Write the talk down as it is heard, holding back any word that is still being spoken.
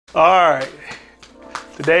All right,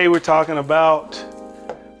 today we're talking about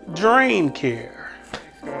drain care.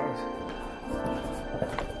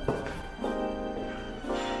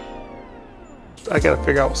 I gotta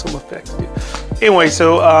figure out what some effects do. Anyway,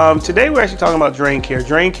 so today we're actually talking about drain care.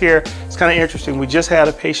 Drain care is kind of interesting. We just had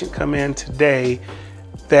a patient come in today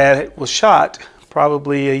that was shot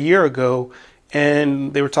probably a year ago,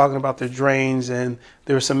 and they were talking about their drains, and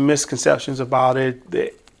there were some misconceptions about it.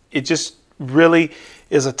 It just really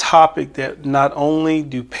is a topic that not only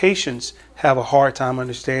do patients have a hard time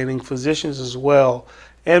understanding, physicians as well,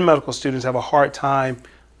 and medical students have a hard time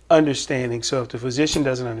understanding. So if the physician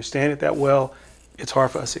doesn't understand it that well, it's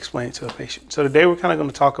hard for us to explain it to a patient. So today we're kind of going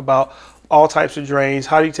to talk about all types of drains,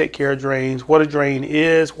 how do you take care of drains, what a drain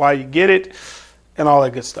is, why you get it, and all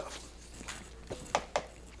that good stuff.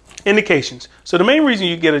 Indications. So the main reason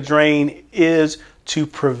you get a drain is to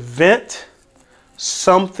prevent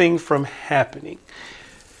something from happening.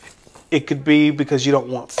 It could be because you don't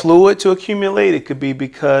want fluid to accumulate. It could be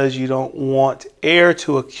because you don't want air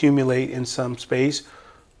to accumulate in some space,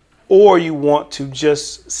 or you want to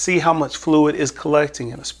just see how much fluid is collecting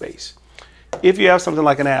in a space. If you have something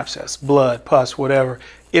like an abscess, blood, pus, whatever,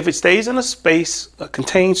 if it stays in a space, a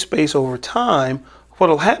contained space over time, what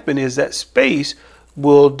will happen is that space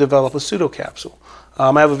will develop a pseudocapsule.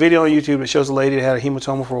 I have a video on YouTube that shows a lady that had a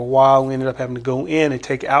hematoma for a while. We ended up having to go in and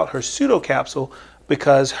take out her pseudocapsule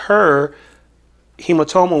because her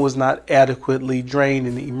hematoma was not adequately drained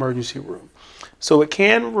in the emergency room. So it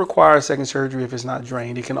can require a second surgery if it's not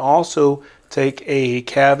drained. It can also take a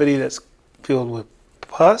cavity that's filled with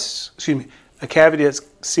pus, a cavity that's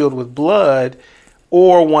sealed with blood,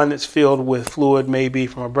 or one that's filled with fluid, maybe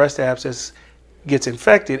from a breast abscess, gets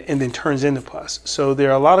infected and then turns into pus. So there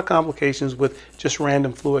are a lot of complications with just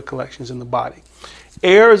random fluid collections in the body.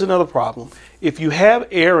 Air is another problem. If you have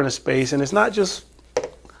air in a space, and it's not just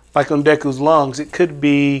like on Deku's lungs, it could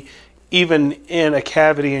be even in a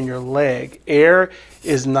cavity in your leg. Air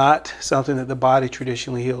is not something that the body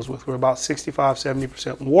traditionally heals with. We're about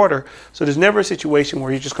 65–70% water, so there's never a situation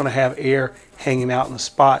where you're just going to have air hanging out in a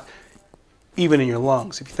spot, even in your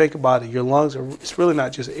lungs. If you think about it, your lungs it's really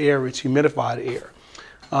not just air, it's humidified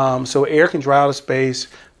air. So air can dry out a space,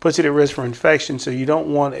 puts it at risk for infection, so you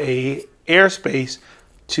don't want a air space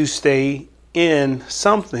to stay in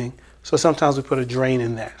something, so sometimes we put a drain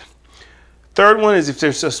in that. Third one is if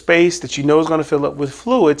there's a space that you know is going to fill up with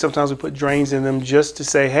fluid, sometimes we put drains in them just to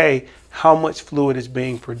say, hey, how much fluid is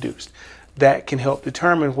being produced. That can help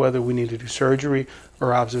determine whether we need to do surgery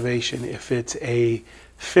or observation. If it's a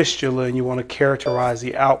fistula and you want to characterize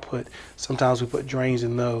the output, sometimes we put drains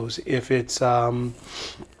in those. If it's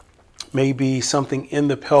maybe something in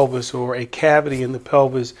the pelvis or a cavity in the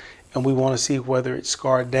pelvis and we want to see whether it's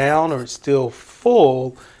scarred down or it's still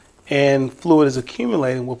full and fluid is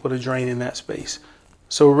accumulating, we'll put a drain in that space.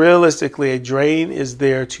 So realistically, a drain is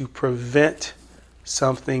there to prevent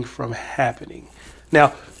something from happening.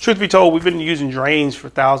 Now, truth be told, we've been using drains for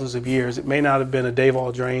thousands of years. It may not have been a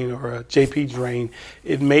Davol drain or a JP drain.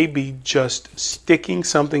 It may be just sticking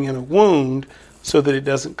something in a wound so that it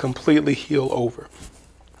doesn't completely heal over.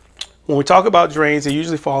 When we talk about drains, they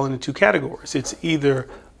usually fall into two categories. It's either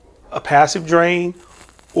a passive drain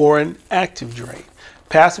or an active drain.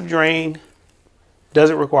 Passive drain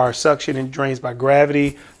doesn't require suction and drains by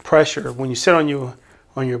gravity, pressure. When you sit on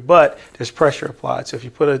your butt, there's pressure applied. So if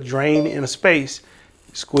you put a drain in a space,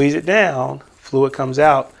 squeeze it down, fluid comes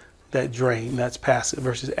out, that drain, that's passive.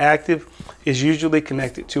 Versus active is usually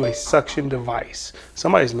connected to a suction device.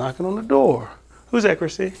 Somebody's knocking on the door. Who's that,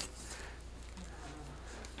 Christy?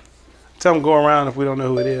 Tell them to go around if we don't know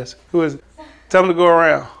who it is. Who is it? Tell them to go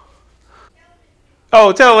around. Oh,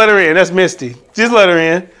 let her in. That's Misty. Just let her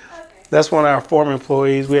in. Okay. That's one of our former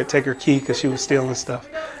employees. We had to take her key because she was stealing stuff.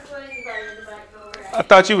 I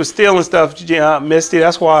thought you were stealing stuff, Misty.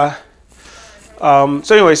 That's why. So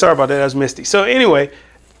anyway, sorry about that. That's Misty. So anyway,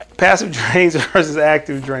 passive drains versus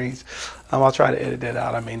active drains. I'll try to edit that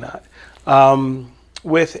out. I may not.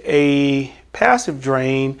 With a passive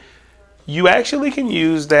drain, you actually can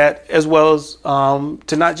use that as well as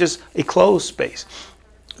to not just a closed space.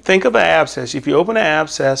 Think of an abscess. If you open an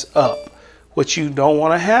abscess up, what you don't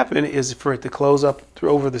want to happen is for it to close up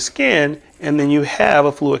over the skin and then you have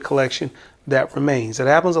a fluid collection that remains. That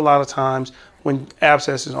happens a lot of times when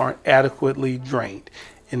abscesses aren't adequately drained.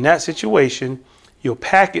 In that situation, you'll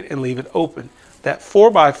pack it and leave it open. That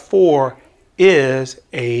 4x4 is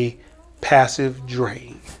a passive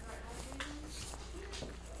drain.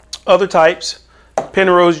 Other types,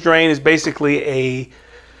 Penrose drain is basically a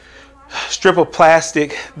strip of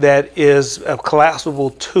plastic that is a collapsible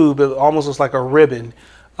tube. It almost looks like a ribbon.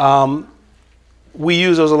 We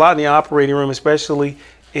use those a lot in the operating room, especially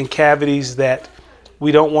in cavities that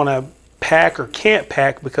we don't want to pack or can't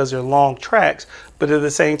pack because they're long tracks, but at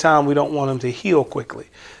the same time, we don't want them to heal quickly.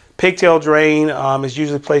 Pigtail drain is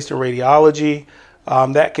usually placed in radiology.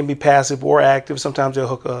 That can be passive or active. Sometimes they'll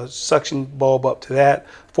hook a suction bulb up to that.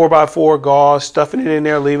 4x4 gauze, stuffing it in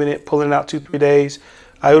there, leaving it, pulling it out 2-3 days.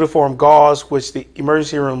 Iodoform gauze, which the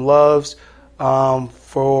emergency room loves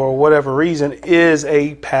for whatever reason, is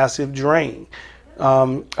a passive drain.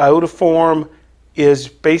 Iodoform is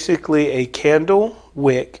basically a candle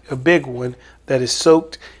wick, a big one, that is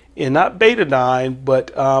soaked in not betadine,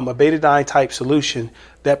 but a betadine type solution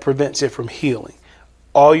that prevents it from healing.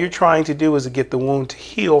 All you're trying to do is to get the wound to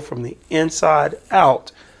heal from the inside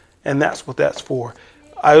out, and that's what that's for.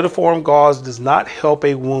 Iodoform gauze does not help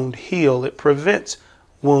a wound heal. It prevents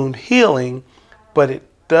wound healing, but it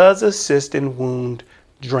does assist in wound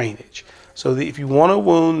drainage. So if you want a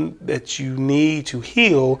wound that you need to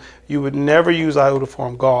heal, you would never use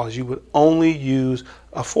iodoform gauze. You would only use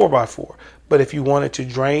a 4x4. But if you wanted to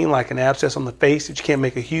drain, like an abscess on the face that you can't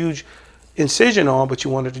make a huge incision on, but you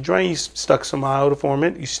wanted to drain, you stick some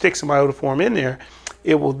iodoform in there,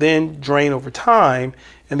 it will then drain over time,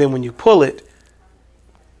 and then when you pull it,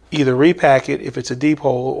 either repack it if it's a deep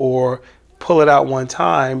hole or pull it out one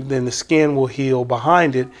time, then the skin will heal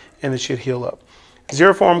behind it and it should heal up.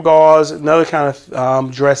 Xeroform gauze, another kind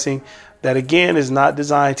of dressing that again is not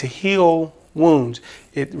designed to heal wounds.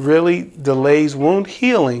 It really delays wound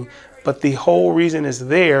healing, but the whole reason it's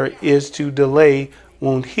there is to delay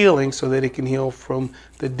wound healing so that it can heal from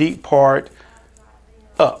the deep part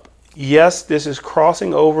up. Yes, this is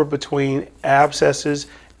crossing over between abscesses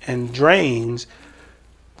and drains,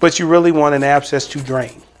 but you really want an abscess to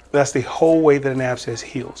drain. That's the whole way that an abscess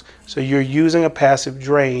heals. So you're using a passive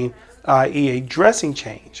drain, i.e. a dressing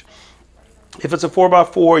change. If it's a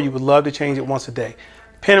 4x4, you would love to change it once a day.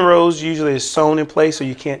 Penrose usually is sewn in place, so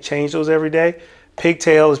you can't change those every day.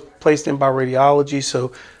 Pigtail is placed in by radiology,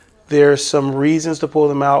 so there's some reasons to pull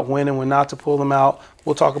them out, when and when not to pull them out.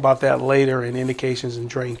 We'll talk about that later in indications in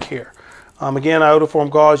drain care. Again, iodoform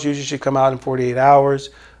gauze usually should come out in 48 hours.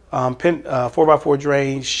 4x4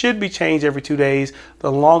 drain should be changed every 2 days.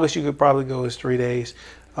 The longest you could probably go is 3 days.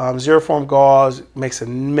 Xeroform gauze makes a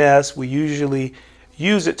mess. We usually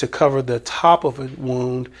use it to cover the top of a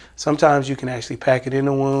wound. Sometimes you can actually pack it in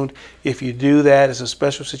a wound. If you do that, it's a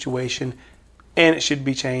special situation, and it should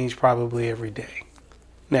be changed probably every day.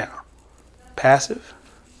 Now, passive,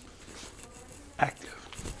 active.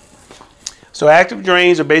 So active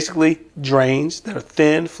drains are basically drains that are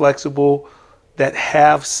thin, flexible, that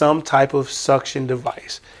have some type of suction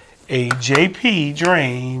device. A JP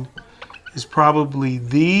drain is probably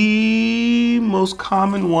the most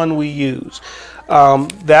common one we use.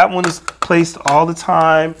 That one is placed all the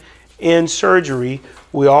time in surgery.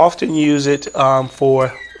 We often use it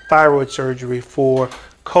for thyroid surgery, for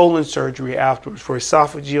colon surgery afterwards, for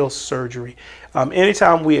esophageal surgery.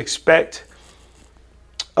 Anytime we expect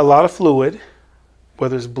a lot of fluid,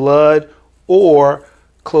 whether it's blood or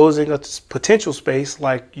closing a potential space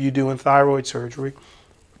like you do in thyroid surgery,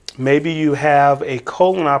 maybe you have a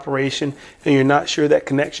colon operation and you're not sure that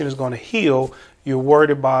connection is going to heal, you're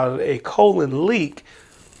worried about a colon leak,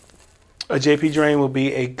 a JP drain will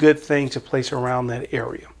be a good thing to place around that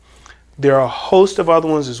area. There are a host of other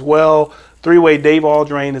ones as well. Three-way Davol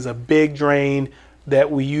drain is a big drain that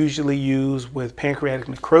we usually use with pancreatic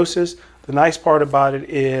necrosis. The nice part about it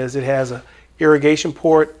is it has an irrigation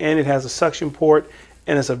port and it has a suction port,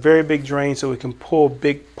 and it's a very big drain, so it can pull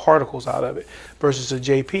big particles out of it, versus a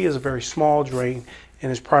JP is a very small drain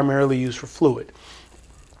and is primarily used for fluid.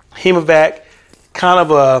 Hemovac, kind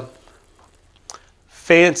of a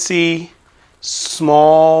fancy,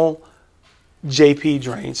 small JP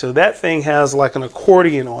drain. So that thing has like an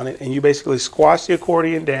accordion on it, and you basically squash the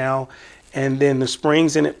accordion down, and then the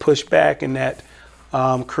springs in it push back, and that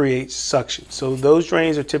creates suction. So those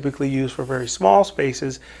drains are typically used for very small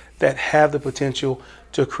spaces that have the potential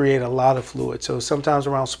to create a lot of fluid. So sometimes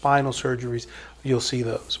around spinal surgeries, you'll see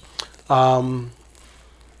those.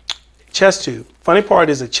 Chest tube. Funny part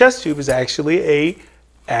is a chest tube is actually a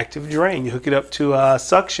active drain. You hook it up to a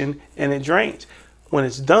suction and it drains. When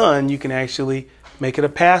it's done, you can actually make it a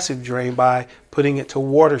passive drain by putting it to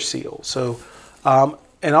water seal. So,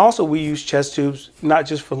 and also we use chest tubes not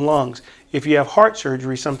just for lungs. If you have heart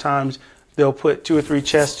surgery, sometimes they'll put 2 or 3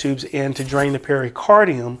 chest tubes in to drain the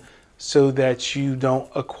pericardium so that you don't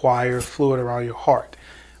acquire fluid around your heart.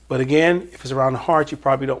 But again, if it's around the heart, you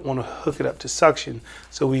probably don't want to hook it up to suction.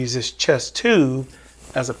 So we use this chest tube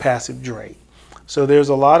as a passive drain. So there's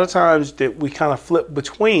a lot of times that we kind of flip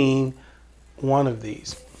between one of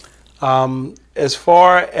these. As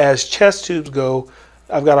far as chest tubes go,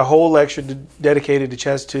 I've got a whole lecture dedicated to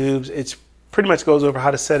chest tubes. It's pretty much goes over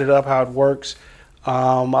how to set it up, how it works.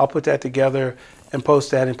 I'll put that together and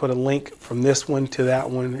post that and put a link from this one to that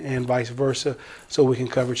one and vice versa so we can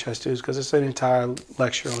cover chest tubes because it's an entire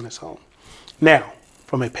lecture on its own. Now,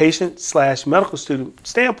 from a patient/medical student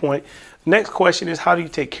standpoint, next question is, how do you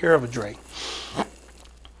take care of a drain?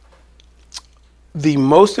 The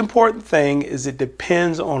most important thing is it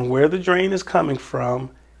depends on where the drain is coming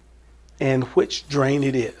from and which drain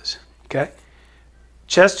it is, okay?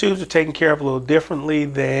 Chest tubes are taken care of a little differently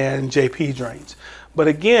than JP drains. But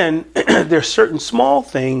again, there's certain small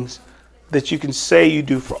things that you can say you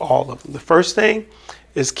do for all of them. The first thing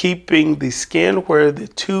is keeping the skin where the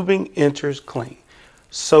tubing enters clean.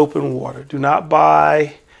 Soap and water. Do not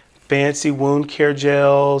buy fancy wound care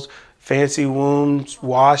gels, fancy wounds,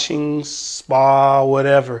 washing, spa,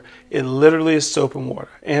 whatever. It literally is soap and water.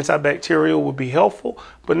 Antibacterial would be helpful,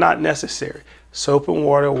 but not necessary. Soap and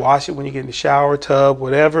water, wash it when you get in the shower, tub,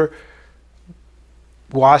 whatever.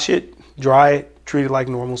 Wash it, dry it, treat it like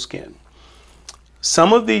normal skin.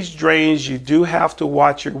 Some of these drains, you do have to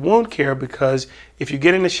watch your wound care because if you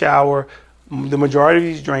get in the shower, the majority of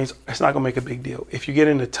these drains, it's not gonna make a big deal. If you get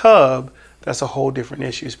in the tub, that's a whole different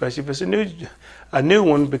issue, especially if it's a new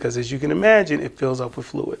one, because as you can imagine, it fills up with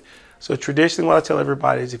fluid. So traditionally what I tell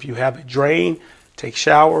everybody is if you have a drain, take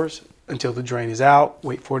showers until the drain is out,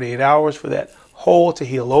 wait 48 hours for that hole to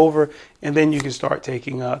heal over, and then you can start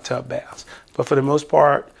taking tub baths. But for the most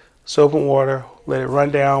part, soap and water, let it run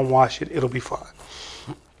down, wash it, it'll be fine.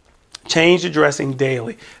 Change the dressing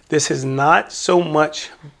daily. This is not so much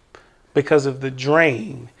because of the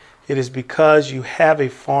drain. It is because you have a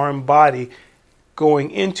foreign body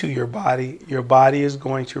going into your body is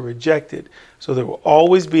going to reject it. So there will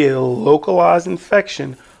always be a localized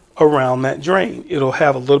infection around that drain. It'll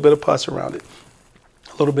have a little bit of pus around it,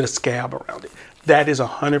 a little bit of scab around it. That is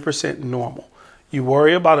 100% normal. You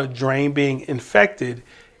worry about a drain being infected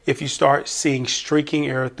if you start seeing streaking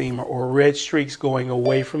erythema or red streaks going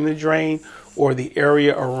away from the drain, or the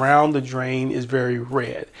area around the drain is very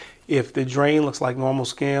red. If the drain looks like normal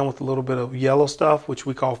skin with a little bit of yellow stuff, which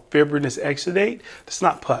we call fibrinous exudate, that's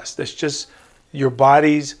not pus. That's just your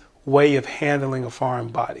body's way of handling a foreign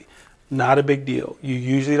body. Not a big deal. You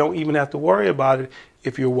usually don't even have to worry about it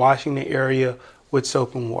if you're washing the area with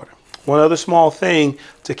soap and water. One other small thing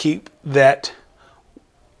to keep that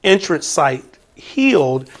entrance site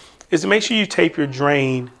healed is to make sure you tape your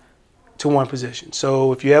drain to one position.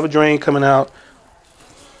 So if you have a drain coming out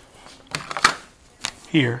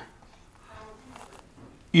here,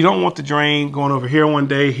 you don't want the drain going over here one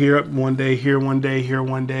day, here up one day, here one day, here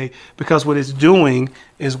one day, because what it's doing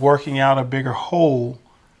is working out a bigger hole,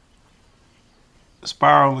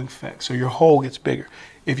 spiraling effect. So your hole gets bigger.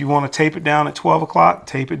 If you want to tape it down at 12 o'clock,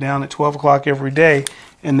 tape it down at 12 o'clock every day,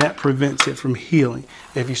 and that prevents it from healing.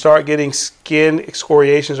 If you start getting skin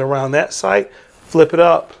excoriations around that site, flip it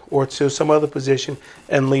up or to some other position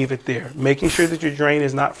and leave it there. Making sure that your drain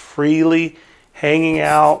is not freely hanging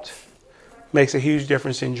out makes a huge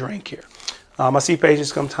difference in drain care. I see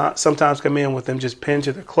patients sometimes come in with them just pinned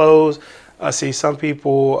to their clothes. I see some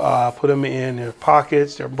people put them in their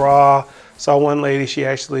pockets, their bra. Saw one lady, she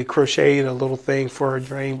actually crocheted a little thing for her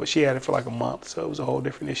drain, but she had it for like a month, so it was a whole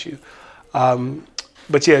different issue.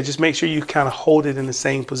 But yeah, just make sure you kind of hold it in the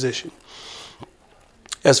same position.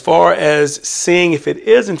 As far as seeing if it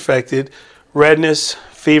is infected, redness,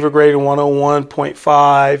 fever greater than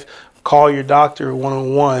 101.5, call your doctor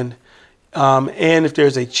 101. And if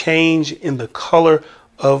there's a change in the color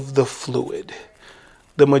of the fluid.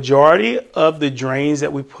 The majority of the drains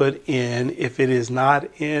that we put in, if it is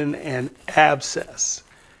not in an abscess,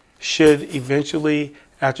 should eventually,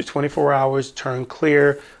 after 24 hours, turn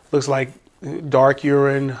clear. Looks like dark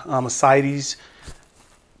urine, ascites,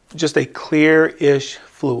 just a clear-ish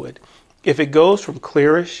fluid. If it goes from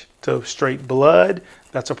clearish to straight blood,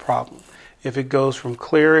 that's a problem. If it goes from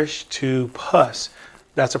clearish to pus,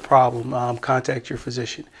 that's a problem. Contact your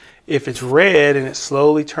physician. If it's red and it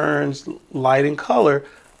slowly turns light in color,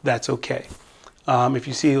 that's okay. If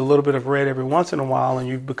you see a little bit of red every once in a while and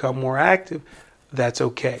you become more active, that's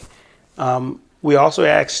okay. We also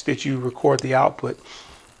ask that you record the output.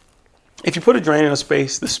 If you put a drain in a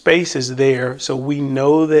space, the space is there, so we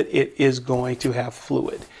know that it is going to have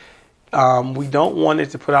fluid. We don't want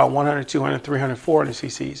it to put out 100, 200, 300, 400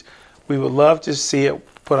 cc's. We would love to see it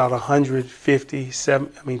put out 100, 50,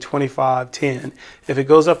 25, 10. If it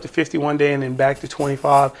goes up to 50 one day and then back to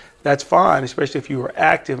 25, that's fine, especially if you were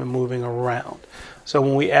active and moving around. So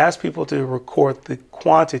when we ask people to record the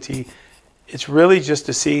quantity, It's really just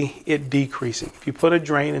to see it decreasing. If you put a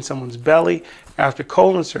drain in someone's belly after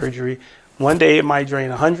colon surgery, one day it might drain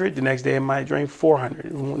 100, the next day it might drain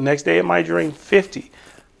 400, the next day it might drain 50.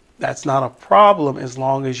 That's not a problem as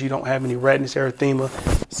long as you don't have any redness, erythema,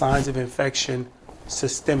 signs of infection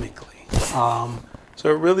systemically. So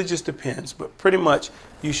it really just depends, but pretty much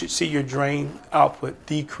you should see your drain output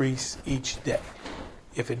decrease each day.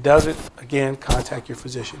 If it doesn't, again, contact your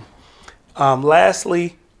physician.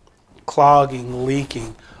 Lastly, clogging,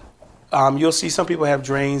 leaking. You'll see some people have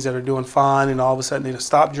drains that are doing fine and all of a sudden they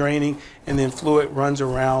stop draining and then fluid runs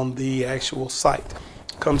around the actual site.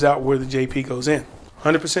 Comes out where the JP goes in.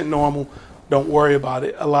 100% normal, don't worry about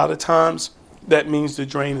it. A lot of times that means the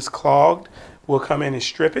drain is clogged. We'll come in and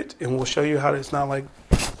strip it and we'll show you how it's not like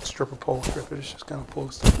strip a pole, strip it, it's just gonna pull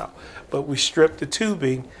stuff out. But we strip the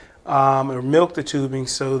tubing or milk the tubing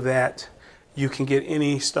so that you can get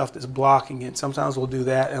any stuff that's blocking it. Sometimes we'll do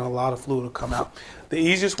that and a lot of fluid will come out. The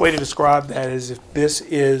easiest way to describe that is if this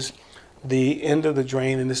is the end of the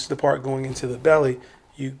drain and this is the part going into the belly,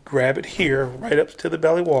 you grab it here right up to the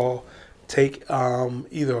belly wall, take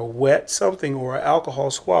either a wet something or an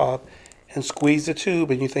alcohol swab and squeeze the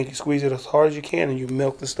tube, and you think you squeeze it as hard as you can and you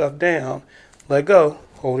milk the stuff down, let go,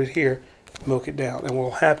 hold it here, milk it down. And what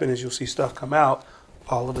will happen is you'll see stuff come out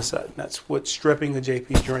all of a sudden. That's what stripping a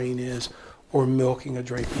JP drain is, or milking a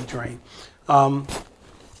JP drain.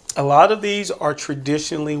 A lot of these are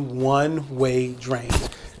traditionally one-way drains,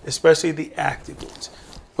 especially the active ones.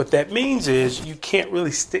 What that means is you can't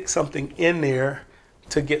really stick something in there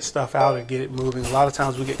to get stuff out or get it moving. A lot of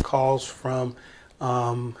times we get calls from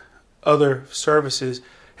other services.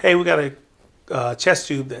 Hey, we got a chest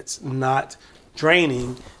tube that's not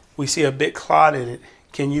draining. We see a big clot in it.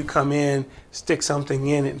 Can you come in, stick something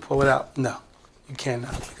in it and pull it out? No, you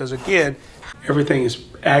cannot, because again, everything is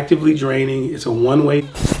actively draining. It's a one-way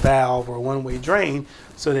valve or a one-way drain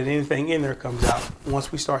so that anything in there comes out.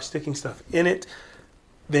 Once we start sticking stuff in it,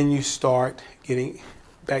 then you start getting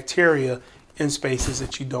bacteria in spaces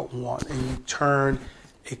that you don't want, and you turn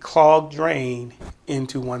a clogged drain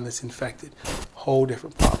into one that's infected. Whole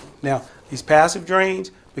different problem. Now, these passive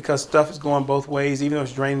drains, because stuff is going both ways, even though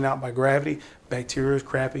it's draining out by gravity, bacteria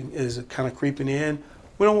is kind of creeping in.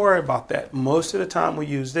 We don't worry about that. Most of the time we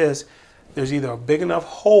use this, there's either a big enough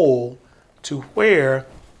hole to where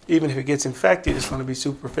even if it gets infected, it's going to be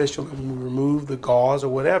superficial, and when we remove the gauze or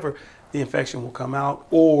whatever, the infection will come out,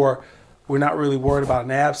 or we're not really worried about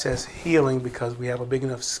an abscess healing because we have a big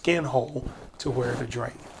enough skin hole to where to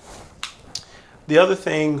drain. The other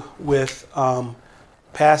thing with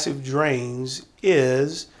passive drains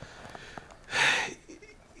is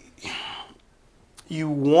you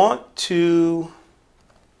want to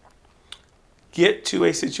get to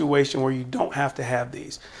a situation where you don't have to have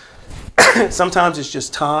these. Sometimes it's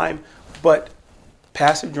just time, but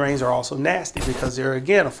passive drains are also nasty because they're,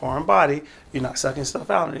 again, a foreign body. You're not sucking stuff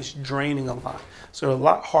out and it's draining a lot. So they're a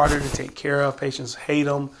lot harder to take care of. Patients hate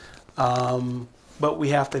them, but we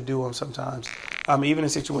have to do them sometimes. Even in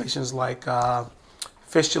situations like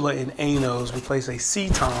fistula in anos, we place a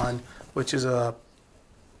ceton, which is a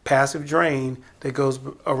passive drain that goes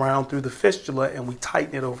around through the fistula, and we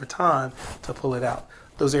tighten it over time to pull it out.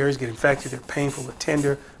 Those areas get infected, they're painful, they're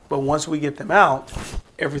tender, but once we get them out,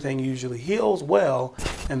 everything usually heals well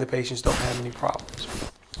and the patients don't have any problems.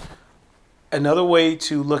 Another way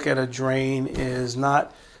to look at a drain is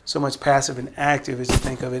not so much passive and active as to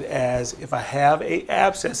think of it as if I have an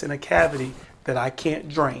abscess in a cavity that I can't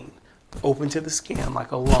drain, open to the skin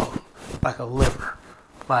like a lung, like a liver,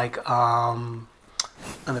 like an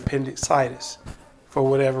appendicitis. For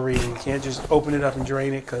whatever reason, you can't just open it up and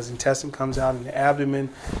drain it because intestine comes out in the abdomen.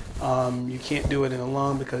 You can't do it in the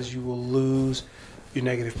lung because you will lose your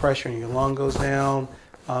negative pressure and your lung goes down.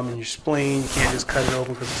 In your spleen, you can't just cut it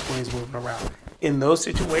open because the spleen's moving around. In those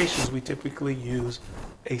situations, we typically use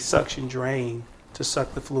a suction drain to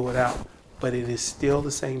suck the fluid out, but it is still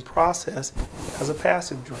the same process as a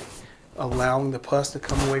passive drain, allowing the pus to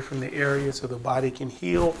come away from the area so the body can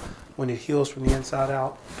heal. When it heals from the inside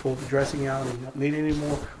out, pull the dressing out and you don't need it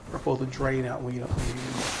anymore, or pull the drain out when you don't need it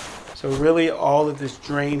anymore. So really all of this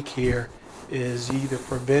drain care is either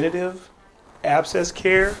preventative abscess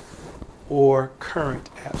care or current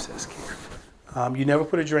abscess care. You never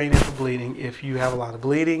put a drain in for bleeding. If you have a lot of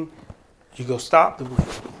bleeding, you go stop the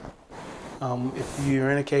bleeding. If you're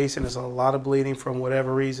in a case and there's a lot of bleeding from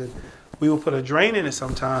whatever reason, we will put a drain in it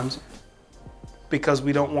sometimes because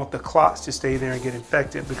we don't want the clots to stay there and get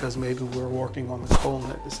infected because maybe we're working on the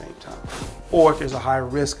colon at the same time. Or if there's a high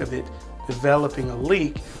risk of it developing a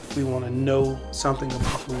leak, we want to know something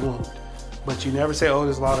about the wound. But you never say, oh,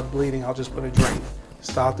 there's a lot of bleeding, I'll just put a drain.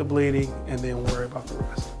 stop the bleeding, and then worry about the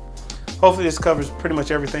rest. Hopefully this covers pretty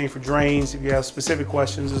much everything for drains. If you have specific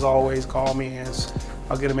questions, as always, call me and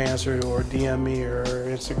I'll get them answered, or DM me or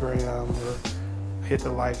Instagram, or hit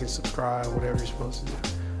the like and subscribe, whatever you're supposed to do.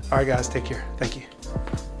 All right, guys, take care. Thank you.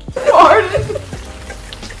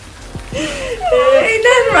 Ain't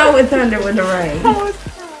nothing wrong with thunder with the rain.